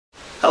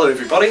Hello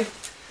everybody.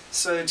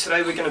 So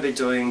today we're going to be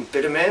doing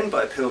Better Man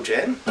by Pearl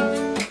Jam.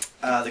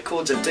 The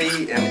chords are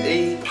D and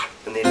E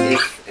and then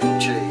F and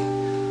G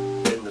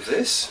in the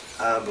verse,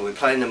 but we're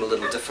playing them a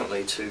little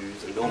differently to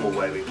the normal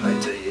way we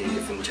play D, E,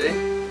 F and G.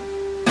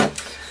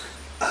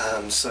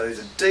 So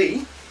the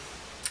D,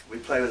 we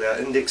play with our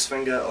index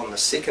finger on the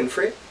 2nd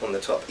fret on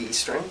the top E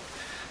string,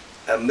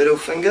 our middle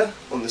finger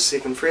on the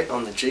 2nd fret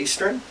on the G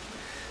string,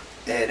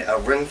 and our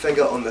ring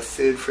finger on the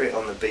 3rd fret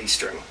on the B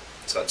string.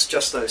 So it's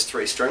just those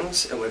 3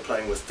 strings, and we're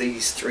playing with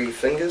these 3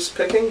 fingers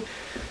picking.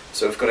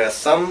 So we've got our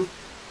thumb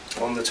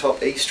on the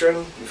top E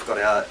string, we've got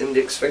our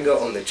index finger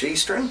on the G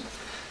string,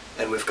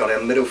 and we've got our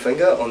middle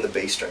finger on the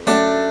B string.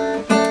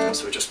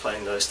 So we're just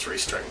playing those 3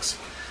 strings.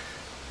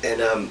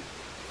 And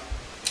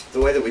the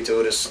way that we do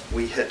it is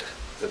we hit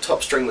the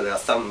top string with our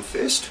thumb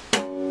first,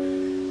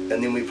 and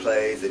then we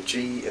play the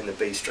G and the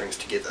B strings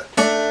together.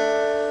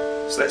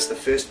 So that's the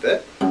first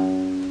bit.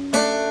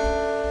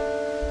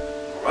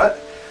 Alright.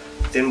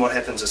 Then what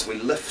happens is we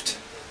lift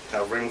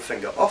our ring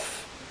finger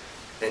off,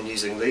 and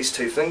using these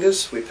 2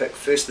 fingers we pick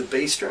first the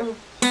B string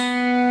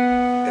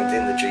and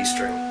then the G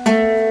string.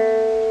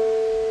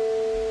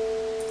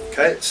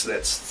 Okay, so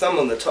that's thumb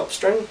on the top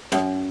string,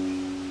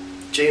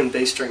 G and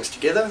B strings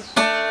together,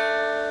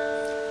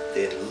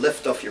 then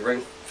lift off your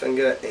ring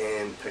finger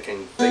and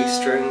picking B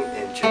string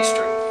and G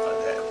string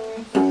like that.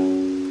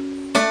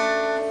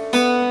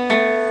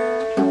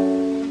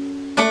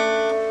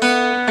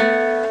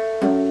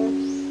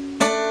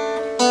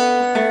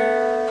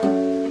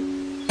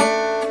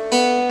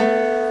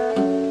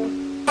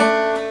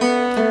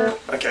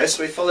 Okay,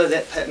 so we follow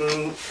that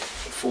pattern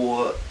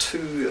for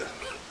 2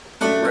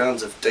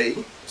 rounds of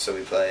D. So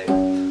we play.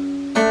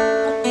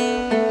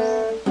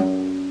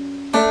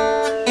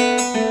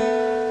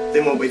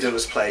 Then what we do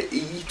is play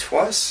E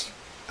twice.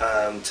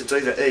 To do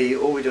the E,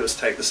 all we do is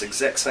take this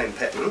exact same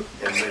pattern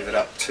and move it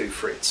up 2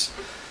 frets.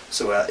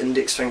 So our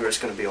index finger is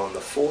going to be on the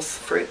 4th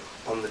fret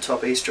on the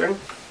top E string.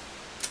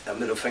 Our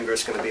middle finger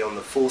is going to be on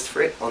the 4th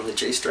fret on the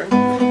G string.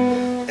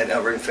 And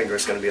our ring finger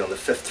is going to be on the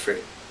 5th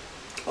fret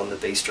on the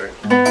B string.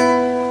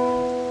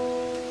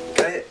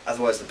 Okay,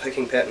 otherwise the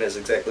picking pattern is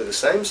exactly the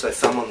same, so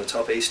thumb on the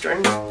top E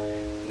string,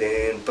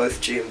 then both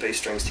G and B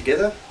strings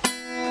together,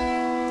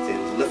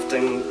 then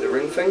lifting the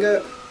ring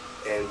finger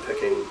and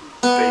picking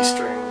B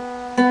string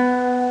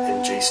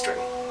and G string.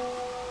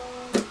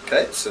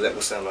 Okay, so that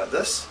will sound like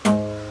this.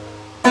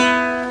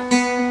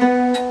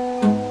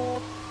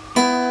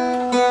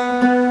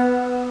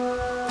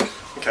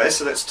 Okay,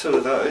 so that's 2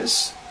 of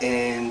those,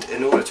 and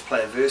in order to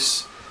play a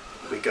verse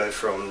we go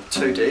from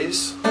 2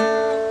 Ds to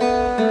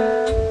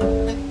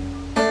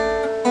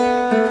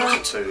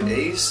 2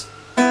 Es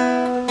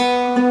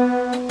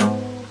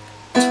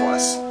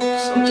twice.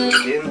 So I'll do it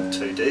again,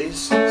 2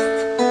 Ds and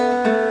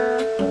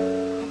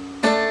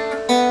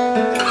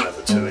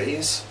another 2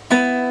 Es.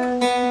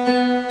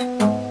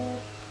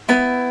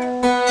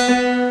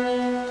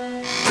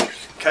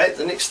 Okay,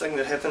 the next thing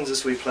that happens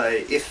is we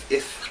play F,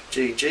 F,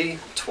 G, G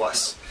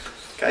twice.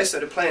 Okay, so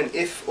to play an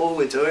F, all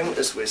we're doing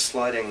is we're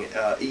sliding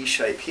our E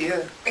shape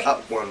here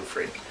up 1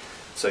 fret.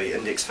 So your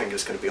index finger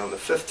is going to be on the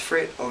 5th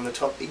fret on the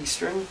top E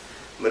string,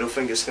 middle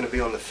finger is going to be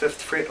on the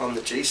 5th fret on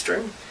the G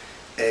string,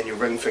 and your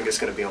ring finger is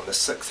going to be on the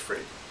 6th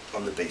fret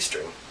on the B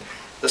string.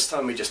 This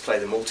time we just play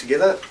them all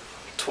together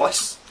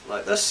twice,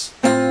 like this.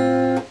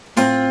 Nice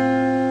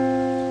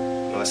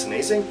and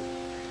easy.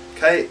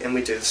 Okay, and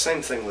we do the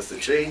same thing with the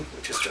G,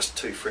 which is just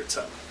 2 frets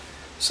up.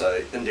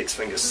 So index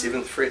finger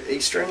 7th fret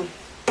E string,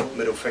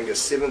 middle finger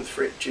 7th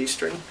fret G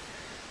string,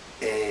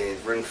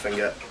 and ring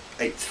finger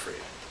 8th fret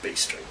B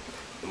string.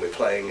 And we're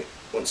playing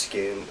once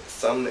again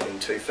thumb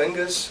and 2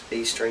 fingers,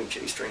 E string,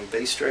 G string,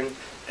 B string,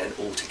 and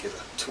all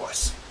together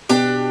twice.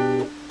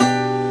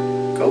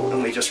 Cool,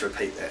 and we just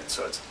repeat that.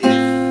 So it's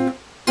F,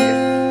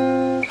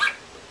 F,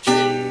 G,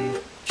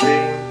 G,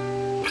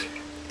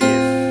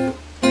 F,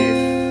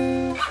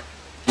 F,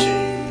 G,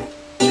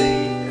 G,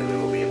 and then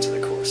we'll be into the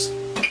chorus.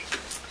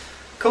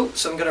 Cool,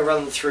 so I'm going to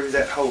run through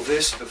that whole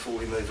verse before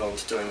we move on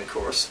to doing the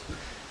chorus.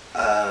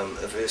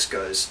 The verse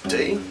goes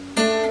D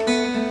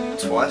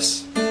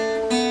twice,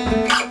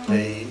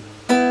 E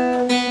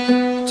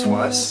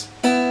twice,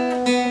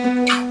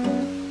 and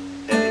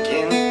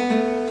again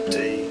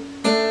D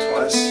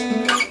twice,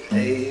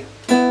 E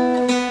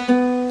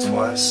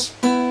twice,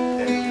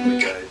 and we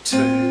go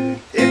 2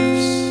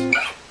 Fs,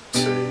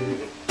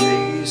 2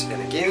 Gs,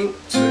 and again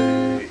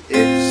 2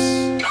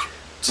 Fs,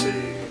 2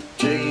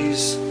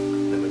 Gs.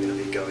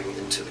 Going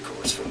into the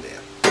chorus from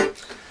there.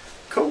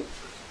 Cool.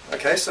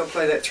 Okay, so I'll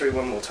play that through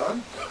one more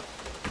time.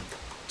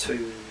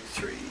 2,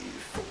 3,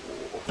 4.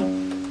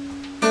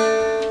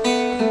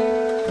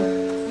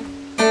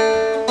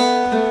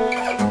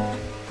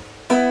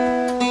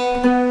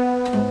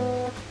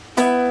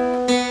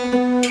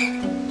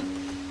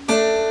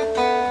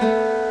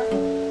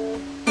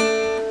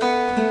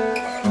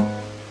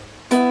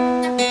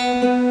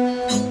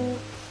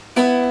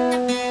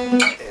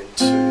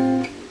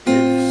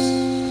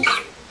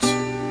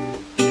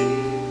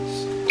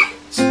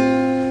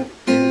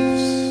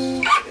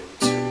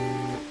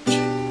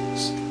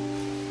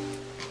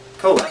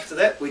 Cool, after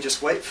that we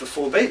just wait for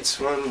 4 beats,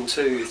 1,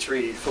 2,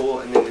 3,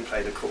 4, and then we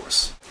play the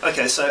chorus.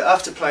 Okay, so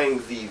after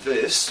playing the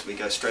verse, we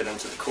go straight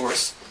into the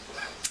chorus.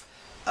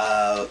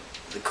 The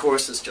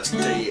chorus is just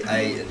D,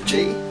 A and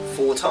G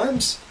 4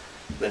 times,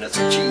 then it's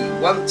a G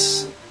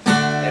once,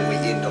 and we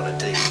end on a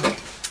D.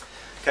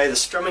 Okay, the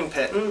strumming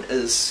pattern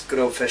is good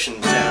old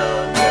fashioned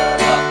down, down,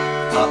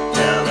 up,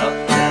 down,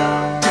 up,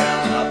 down,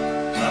 down, up,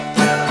 up,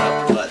 down,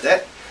 up, like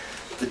that.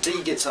 The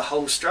D gets a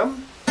whole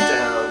strum,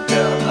 down,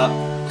 down,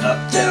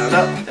 up, down,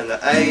 up, and the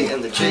A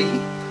and the G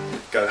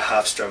go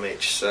half strum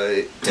each.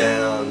 So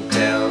down,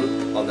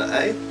 down on the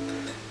A,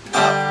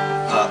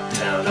 up,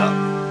 down, up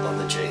on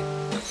the G.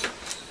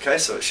 Okay,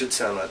 so it should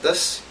sound like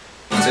this.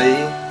 D,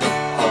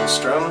 whole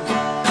strum,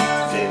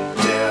 then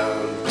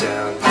down,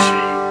 down, G.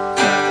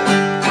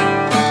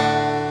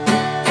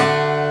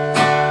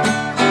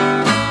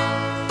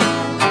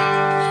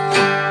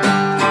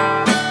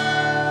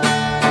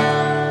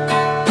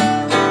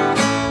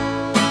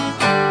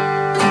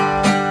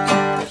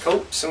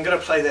 So I'm going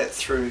to play that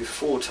through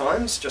 4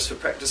 times, just for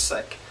practice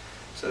sake.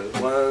 So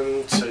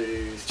 1,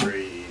 2,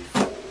 3,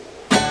 4.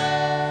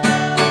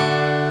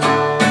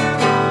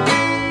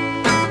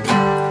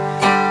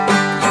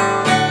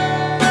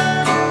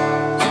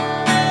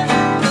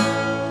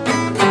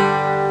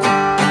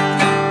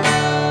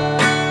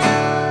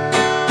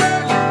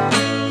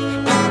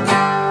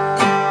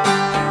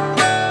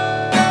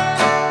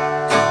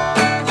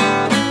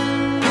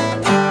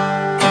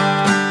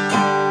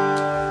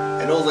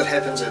 All that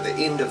happens at the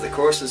end of the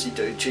chorus is you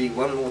do G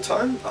 1 more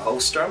time, a whole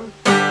strum,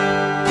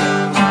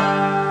 down,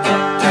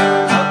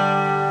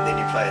 up, then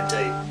you play a D,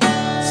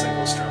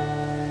 single strum,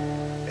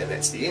 and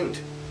that's the end.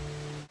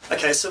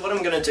 Okay, so what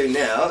I'm going to do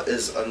now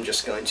is I'm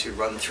just going to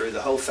run through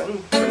the whole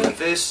thing, from the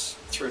verse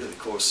through to the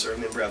chorus. So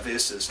remember, our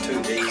verse is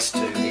 2 Ds, 2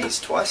 Es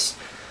twice,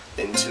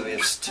 then 2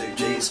 Fs, 2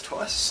 Gs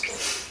twice,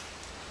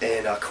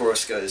 and our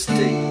chorus goes D,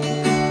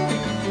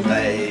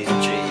 A,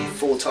 G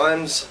 4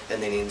 times,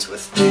 and then ends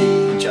with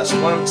G just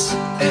once,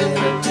 and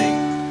a D.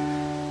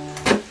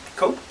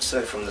 Cool,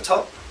 so from the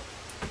top,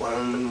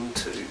 1,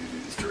 2,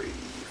 3,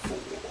 4.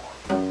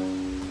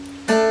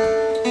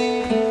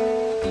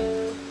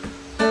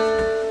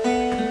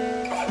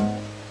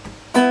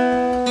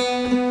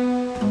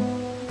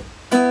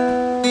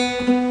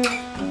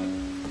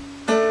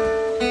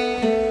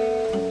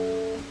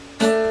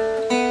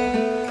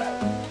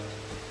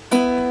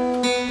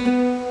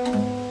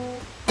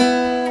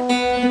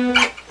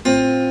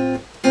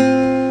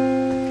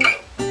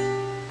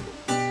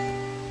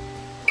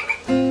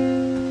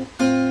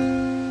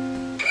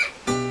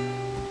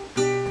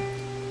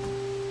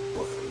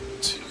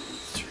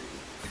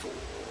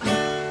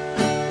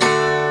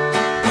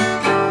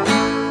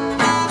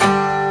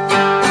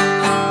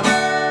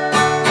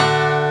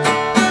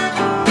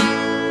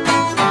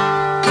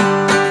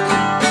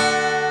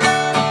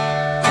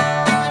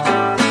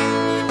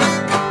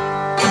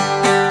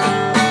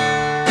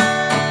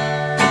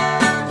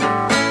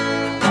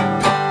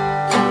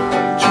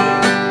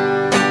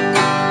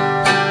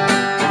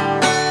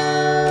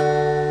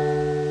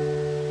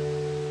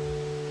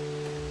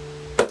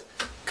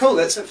 Cool,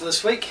 that's it for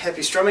this week.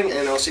 Happy strumming,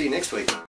 and I'll see you next week.